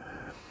frame.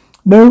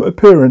 No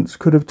appearance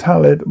could have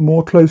tallied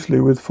more closely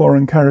with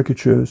foreign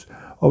caricatures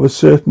of a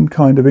certain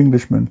kind of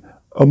Englishman.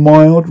 A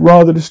mild,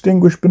 rather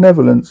distinguished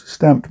benevolence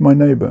stamped my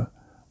neighbour.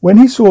 When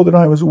he saw that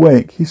I was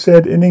awake, he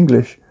said in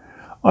English,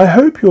 "I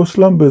hope your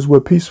slumbers were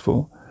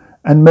peaceful,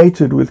 and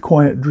mated with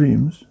quiet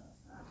dreams."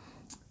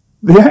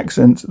 The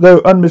accent,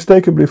 though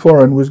unmistakably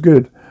foreign, was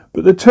good,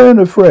 but the turn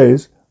of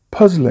phrase,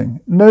 puzzling.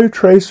 No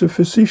trace of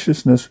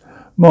facetiousness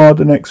marred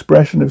an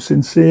expression of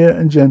sincere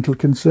and gentle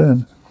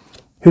concern.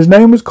 His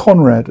name was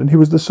Conrad, and he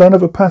was the son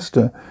of a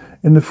pastor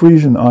in the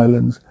Frisian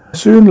Islands. I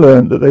soon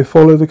learned that they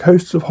follow the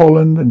coasts of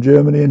Holland and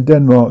Germany and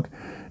Denmark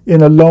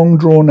in a long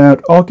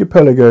drawn-out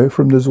archipelago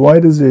from the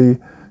Zuider Zee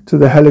to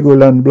the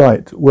Heligoland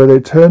Bight, where they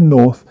turn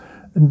north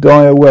and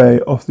die away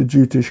off the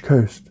Jutish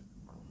coast.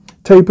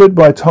 Tapered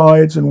by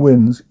tides and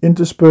winds,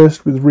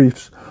 interspersed with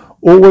reefs,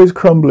 always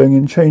crumbling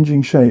and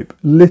changing shape,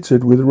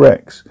 littered with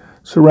wrecks,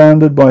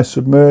 surrounded by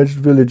submerged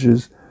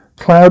villages,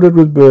 clouded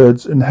with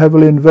birds and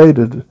heavily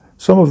invaded,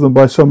 some of them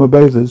by summer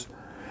bathers,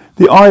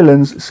 the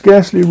islands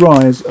scarcely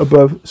rise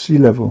above sea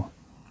level.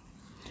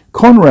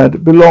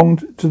 Conrad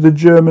belonged to the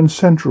German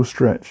central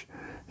stretch.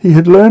 He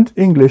had learnt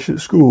English at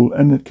school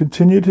and had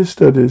continued his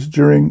studies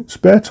during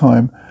spare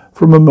time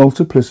from a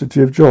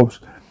multiplicity of jobs,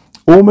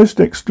 almost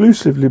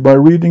exclusively by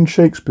reading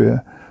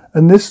Shakespeare,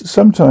 and this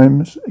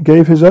sometimes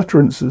gave his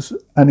utterances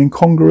an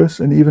incongruous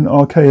and even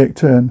archaic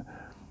turn.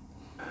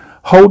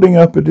 Holding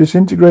up a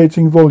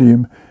disintegrating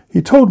volume,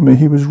 he told me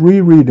he was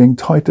rereading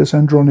Titus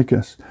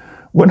Andronicus.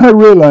 When I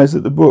realised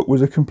that the book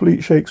was a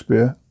complete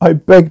Shakespeare, I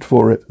begged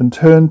for it and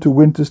turned to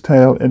Winter's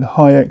Tale in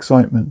high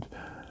excitement.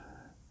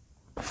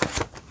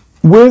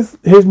 With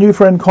his new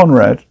friend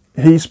Conrad,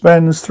 he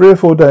spends 3 or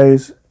 4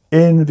 days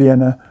in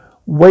Vienna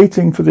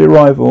waiting for the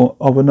arrival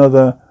of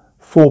another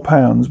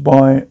 £4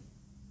 by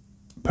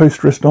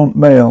poste restante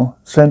mail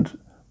sent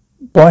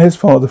by his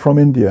father from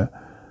India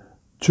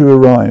to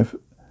arrive.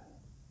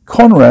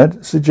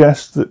 Conrad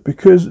suggests that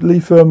because Leigh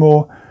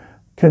Fermor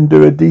can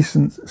do a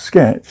decent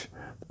sketch,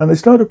 and they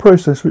start a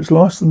process which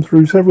lasts them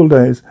through several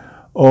days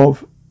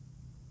of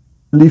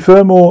Leigh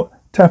Fermor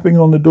tapping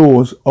on the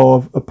doors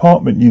of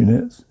apartment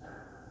units,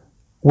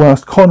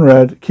 whilst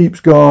Conrad keeps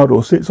guard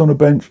or sits on a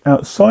bench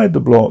outside the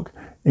block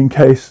in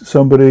case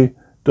somebody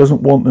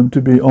doesn't want them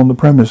to be on the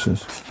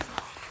premises.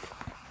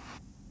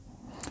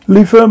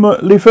 Leigh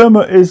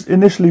Fermor is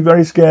initially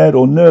very scared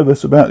or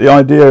nervous about the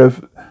idea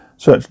of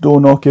such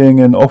door knocking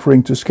and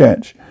offering to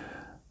sketch,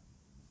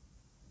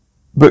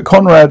 but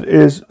Conrad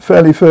is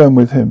fairly firm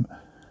with him.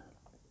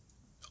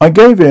 I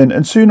gave in,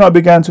 and soon I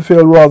began to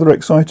feel rather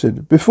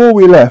excited. Before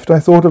we left, I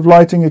thought of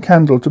lighting a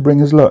candle to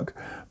bring us luck,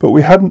 but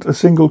we hadn't a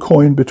single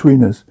coin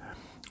between us.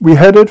 We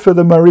headed for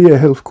the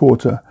Mariahilf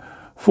quarter.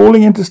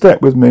 Falling into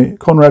step with me,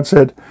 Conrad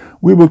said,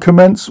 "We will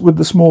commence with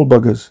the small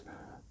buggers."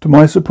 To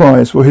my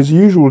surprise, for his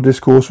usual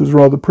discourse was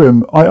rather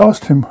prim, I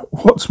asked him,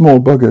 "What small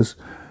buggers?"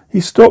 He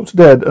stopped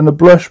dead, and a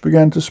blush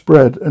began to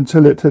spread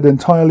until it had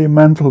entirely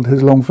mantled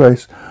his long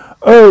face.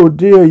 "Oh,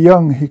 dear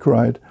young," he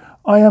cried,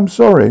 "I am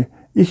sorry.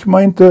 Ich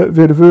meinte,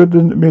 wir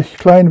würden mich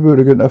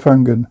Kleinbürgern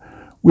erfangen.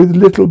 With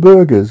little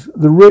burghers,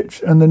 the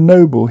rich and the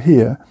noble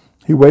here,"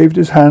 he waved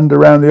his hand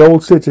around the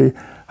old city,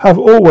 "have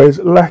always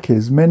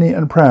lackeys, many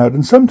and proud,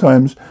 and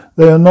sometimes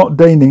they are not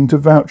deigning to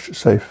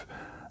vouchsafe."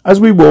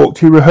 As we walked,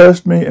 he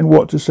rehearsed me in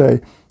what to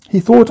say. He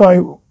thought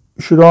I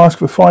should ask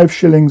for 5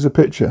 shillings a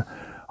picture.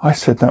 I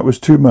said that was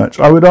too much.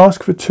 I would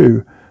ask for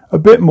 2, a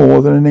bit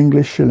more than an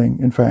English shilling,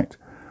 in fact.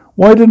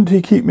 Why didn't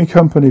he keep me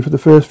company for the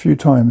first few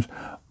times?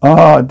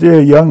 "Ah,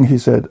 dear young," he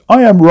said,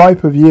 "I am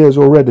ripe of years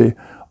already.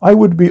 I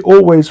would be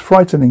always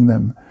frightening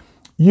them.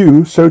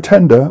 You, so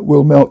tender,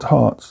 will melt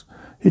hearts."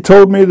 He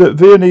told me that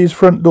Viennese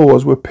front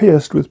doors were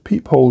pierced with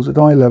peepholes at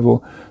eye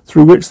level,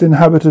 through which the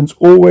inhabitants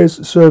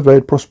always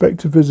surveyed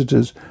prospective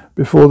visitors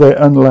before they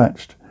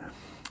unlatched.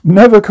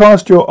 "Never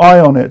cast your eye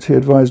on it," he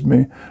advised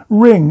me.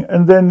 "Ring,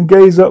 and then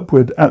gaze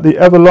upward at the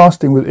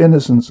everlasting with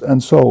innocence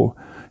and soul."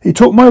 He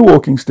took my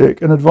walking stick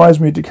and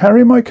advised me to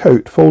carry my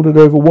coat folded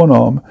over one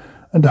arm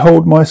and to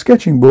hold my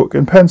sketching book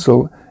and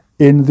pencil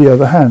in the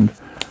other hand.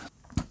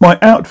 My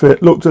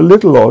outfit looked a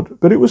little odd,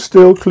 but it was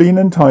still clean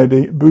and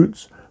tidy: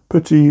 boots,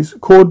 puttees,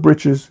 cord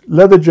breeches,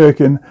 leather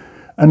jerkin,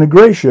 and a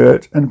grey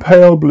shirt and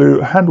pale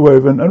blue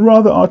hand-woven and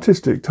rather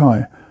artistic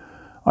tie.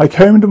 I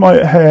combed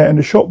my hair in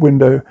a shop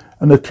window,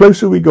 and the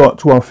closer we got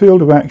to our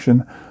field of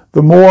action,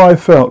 the more I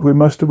felt we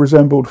must have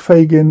resembled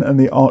Fagin and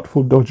the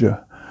Artful Dodger.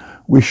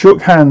 We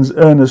shook hands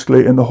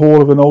earnestly in the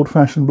hall of an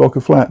old-fashioned block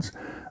of flats,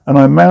 and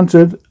I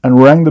mounted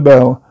and rang the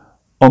bell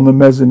on the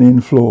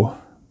mezzanine floor.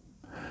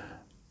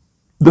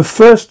 The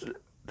first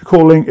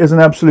calling is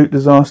an absolute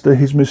disaster.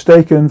 He's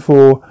mistaken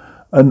for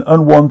an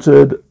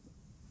unwanted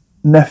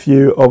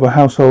nephew of a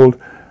household,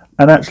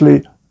 and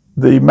actually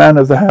the man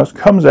of the house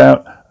comes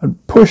out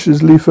and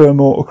pushes Leigh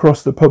Fermor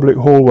across the public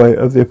hallway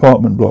of the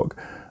apartment block.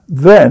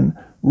 Then,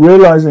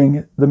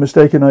 realizing the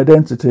mistaken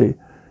identity,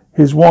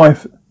 his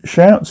wife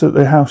shouts at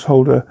the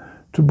householder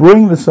to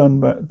bring the son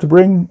back, to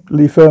bring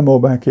Leigh Fermor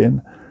back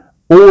in.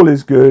 All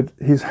is good.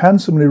 He's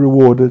handsomely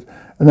rewarded,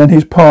 and then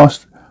he's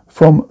passed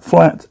from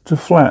flat to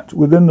flat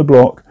within the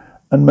block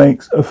and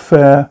makes a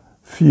fair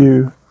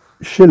few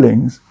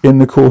shillings in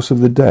the course of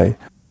the day.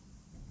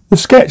 The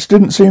sketch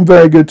didn't seem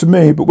very good to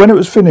me, but when it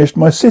was finished,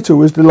 my sitter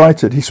was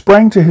delighted. He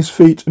sprang to his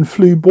feet and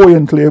flew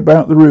buoyantly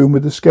about the room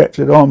with the sketch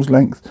at arm's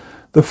length,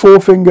 the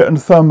forefinger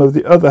and thumb of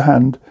the other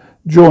hand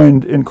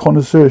joined in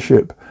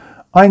connoisseurship.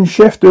 "Ein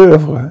Chef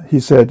d'oeuvre," he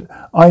said,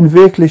 "ein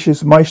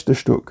wirkliches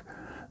Meisterstück."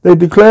 They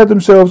declared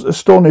themselves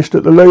astonished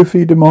at the low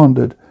fee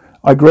demanded.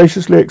 I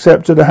graciously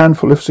accepted a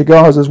handful of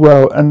cigars as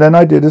well, and then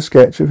I did a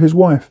sketch of his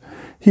wife.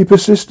 He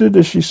persisted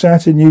as she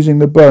sat in using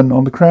the bun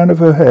on the crown of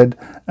her head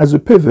as a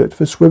pivot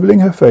for swivelling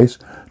her face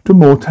to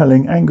more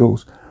telling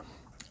angles.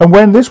 And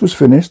when this was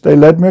finished, they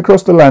led me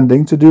across the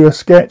landing to do a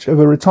sketch of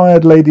a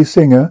retired lady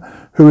singer,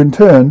 who in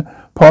turn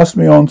passed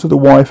me on to the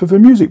wife of a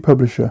music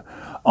publisher.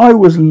 I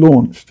was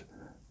launched.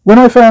 When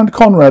I found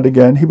Conrad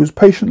again, he was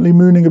patiently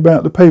mooning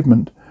about the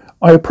pavement.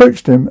 I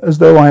approached him as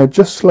though I had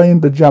just slain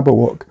the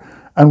Jabberwock,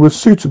 and was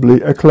suitably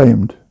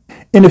acclaimed.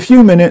 In a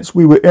few minutes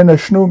we were in a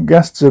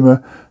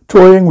Schnurr-Gastzimmer,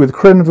 toying with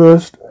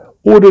Krenwurst,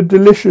 ordered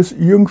delicious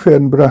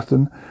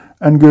Jungfernbraten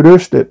and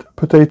geröstet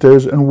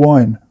potatoes and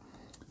wine.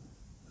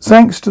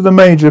 Thanks to the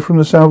Major from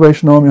the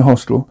Salvation Army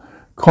Hostel,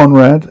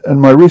 Conrad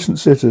and my recent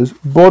sitters,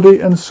 body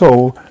and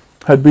soul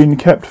had been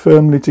kept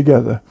firmly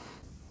together.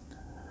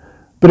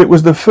 But it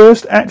was the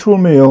first actual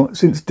meal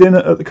since dinner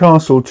at the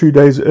castle 2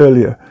 days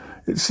earlier.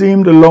 It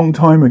seemed a long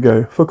time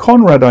ago. For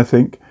Conrad, I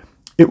think,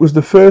 it was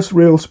the first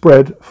real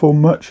spread for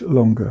much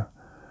longer.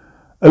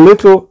 A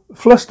little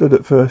flustered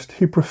at first,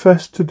 he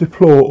professed to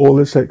deplore all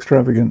this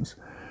extravagance.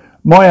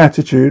 My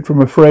attitude, from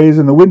a phrase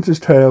in The Winter's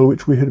Tale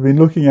which we had been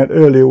looking at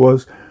earlier,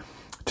 was,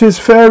 "'Tis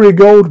fairy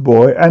gold,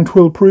 boy, and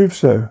 'twill prove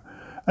so."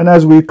 And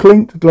as we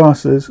clinked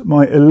glasses,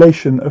 my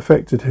elation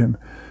affected him.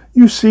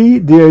 "You see,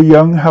 dear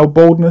young, how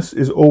boldness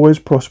is always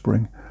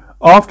prospering."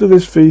 After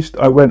this feast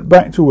I went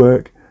back to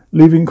work,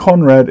 leaving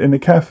Conrad in a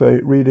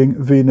cafe reading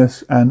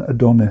Venus and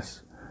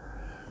Adonis.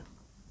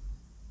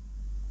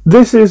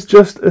 This is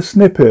just a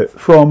snippet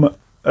from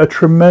a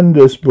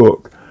tremendous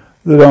book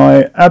that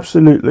I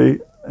absolutely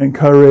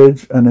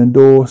encourage and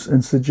endorse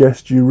and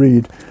suggest you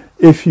read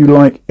if you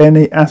like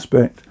any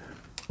aspect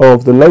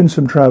of the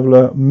lonesome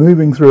traveller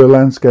moving through a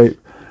landscape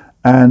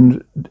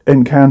and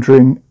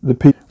encountering the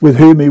people with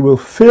whom he will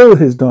fill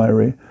his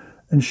diary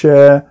and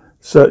share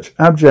such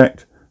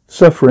abject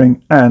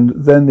suffering and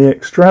then the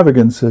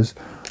extravagances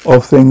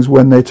of things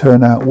when they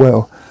turn out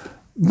well.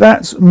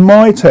 That's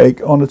my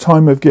take on A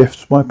Time of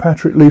Gifts by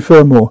Patrick Leigh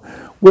Fermor.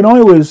 When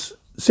I was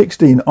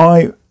 16,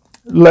 I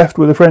left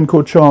with a friend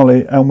called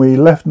Charlie, and we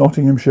left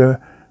Nottinghamshire.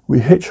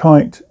 We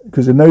hitchhiked,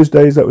 because in those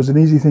days that was an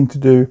easy thing to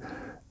do,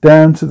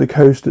 down to the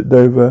coast at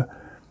Dover,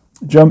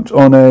 jumped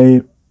on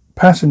a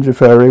passenger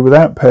ferry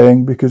without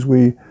paying because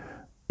we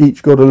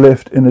each got a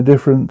lift in a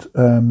different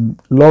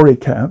lorry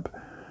cab,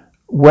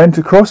 went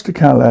across to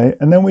Calais,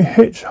 and then we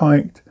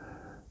hitchhiked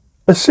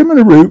A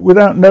similar route,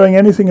 without knowing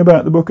anything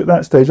about the book at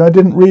that stage. I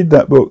didn't read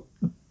that book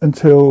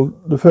until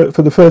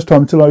for the first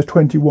time until I was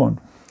 21,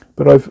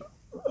 but I've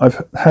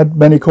had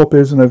many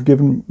copies and I've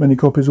given many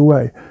copies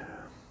away.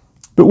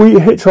 But we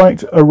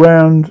hitchhiked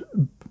around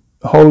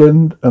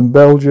Holland and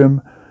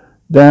Belgium,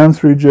 down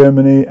through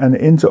Germany and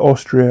into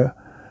Austria,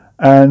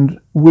 and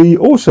we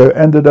also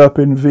ended up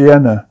in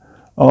Vienna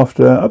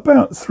after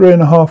about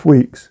 3.5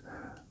 weeks.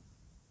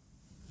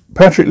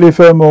 Patrick Leigh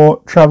Fermor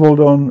travelled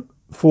on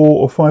 £4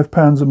 or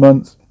 £5 a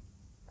month.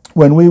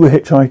 When we were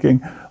hitchhiking,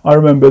 I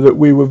remember that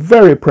we were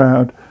very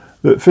proud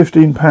that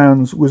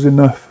 £15 was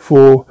enough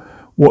for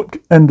what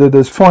ended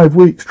as 5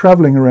 weeks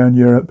travelling around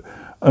Europe,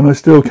 and I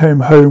still came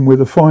home with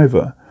a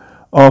fiver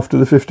after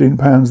the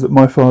 £15 that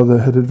my father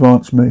had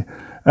advanced me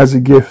as a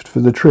gift for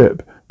the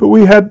trip. But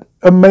we had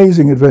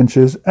amazing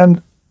adventures,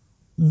 and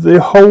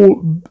the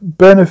whole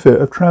benefit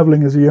of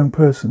travelling as a young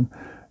person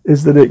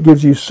is that it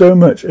gives you so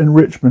much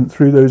enrichment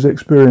through those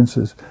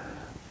experiences.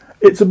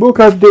 It's a book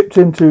I've dipped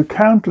into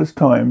countless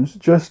times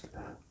just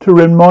to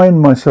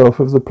remind myself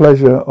of the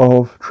pleasure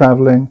of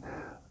travelling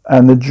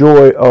and the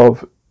joy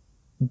of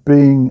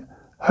being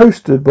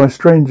hosted by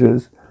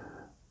strangers.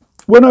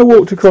 When I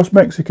walked across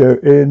Mexico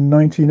in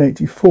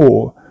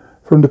 1984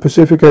 from the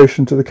Pacific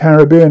Ocean to the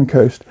Caribbean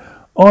coast,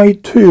 I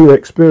too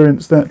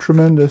experienced that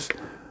tremendous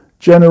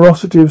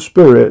generosity of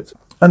spirit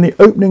and the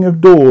opening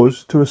of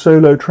doors to a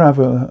solo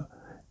traveller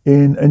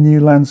in a new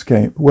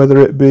landscape, whether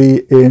it be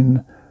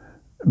in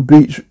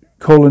beach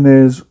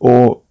colonies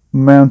or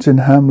mountain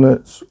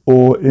hamlets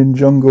or in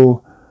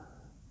jungle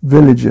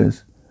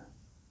villages.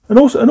 And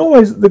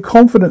always the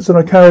confidence that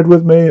I carried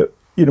with me,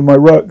 my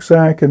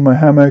rucksack and my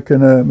hammock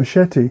and a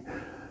machete.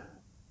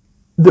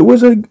 There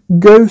was a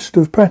ghost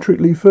of Patrick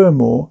Leigh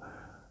Fermor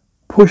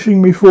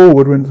pushing me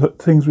forward when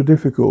things were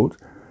difficult,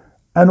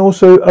 and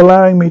also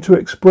allowing me to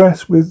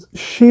express with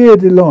sheer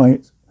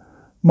delight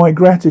my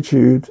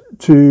gratitude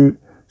to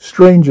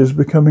strangers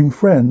becoming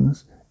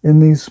friends in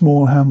these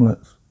small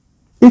hamlets.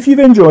 If you've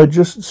enjoyed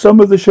just some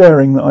of the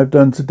sharing that I've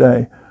done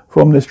today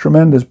from this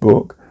tremendous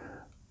book,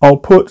 I'll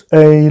put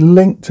a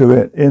link to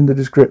it in the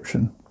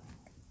description.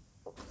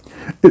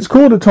 It's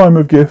called A Time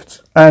of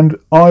Gifts, and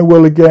I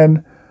will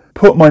again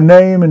put my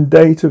name and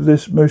date of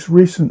this most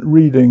recent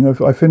reading.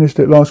 I finished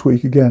it last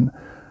week again,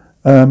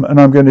 and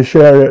I'm going to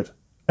share it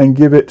and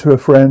give it to a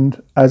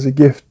friend as a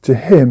gift to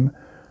him,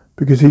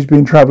 because he's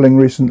been travelling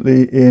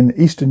recently in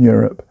Eastern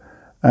Europe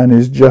and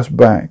is just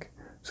back.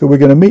 So we're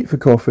going to meet for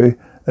coffee,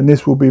 and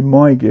this will be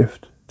my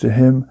gift to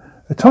him.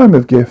 A Time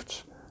of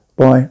Gifts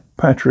by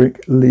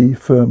Patrick Leigh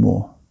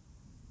Fermor.